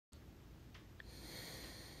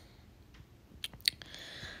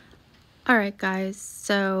Alright guys,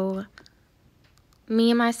 so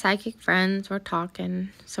me and my psychic friends were talking.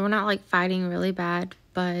 So we're not like fighting really bad,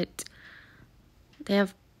 but they're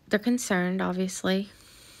concerned, obviously.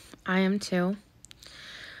 I am too.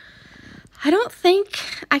 I don't think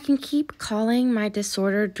I can keep calling my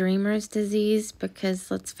disorder dreamer's disease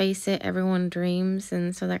because let's face it, everyone dreams,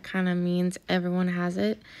 and so that kind of means everyone has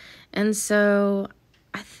it. And so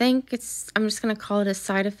I think I'm just going to call it a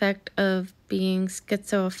side effect of being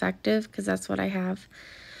schizoaffective because that's what I have,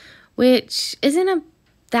 which isn't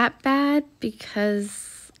that bad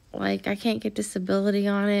because like I can't get disability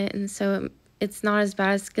on it, and so it's not as bad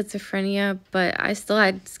as schizophrenia, but I still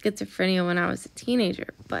had schizophrenia when I was a teenager.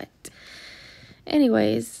 But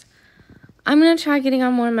anyways, I'm going to try getting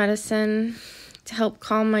on more medicine to help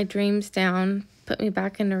calm my dreams down, put me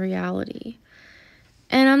back into reality.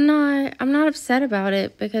 And I'm not upset about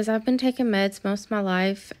it because I've been taking meds most of my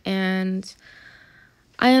life, and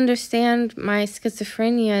I understand my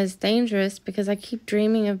schizophrenia is dangerous because I keep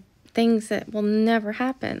dreaming of things that will never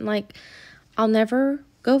happen. Like, I'll never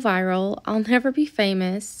go viral. I'll never be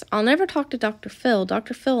famous. I'll never talk to Dr. Phil.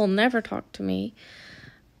 Dr. Phil will never talk to me.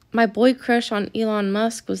 My boy crush on Elon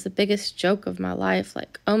Musk was the biggest joke of my life.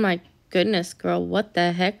 Like, oh my goodness, girl, what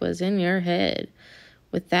the heck was in your head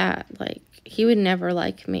with that? Like, he would never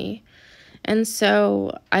like me. And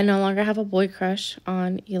so I no longer have a boy crush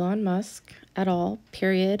on Elon Musk at all,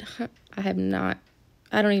 period. I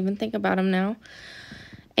don't even think about him now.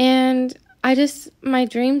 And my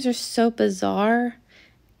dreams are so bizarre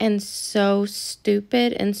and so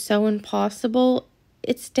stupid and so impossible.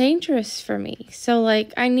 It's dangerous for me. So,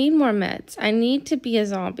 like, I need more meds. I need to be a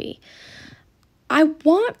zombie. I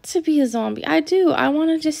want to be a zombie. I do. I want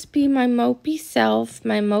to just be my mopey self,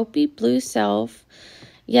 my mopey blue self.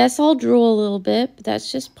 Yes, I'll drool a little bit, but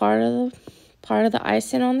that's just part of the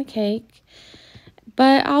icing on the cake.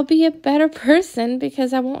 But I'll be a better person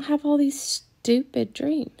because I won't have all these stupid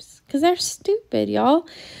dreams. Because they're stupid, y'all.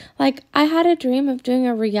 Like, I had a dream of doing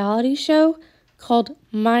a reality show called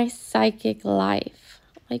My Psychic Life.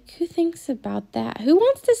 Like, who thinks about that? Who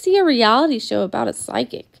wants to see a reality show about a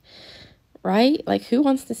psychic? Right? Like, who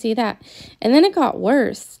wants to see that? And then it got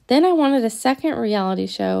worse. Then I wanted a second reality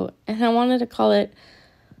show, and I wanted to call it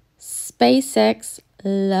SpaceX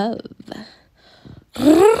Love.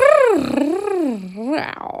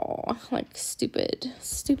 Like, stupid.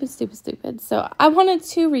 So I wanted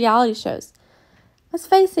 2 reality shows. Let's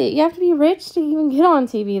face it, you have to be rich to even get on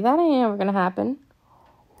TV. That ain't ever gonna happen.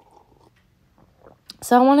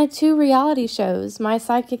 So I wanted 2 reality shows, My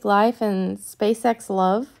Psychic Life and SpaceX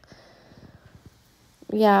Love.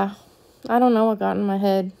 Yeah, I don't know what got in my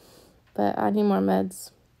head, but I need more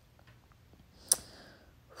meds.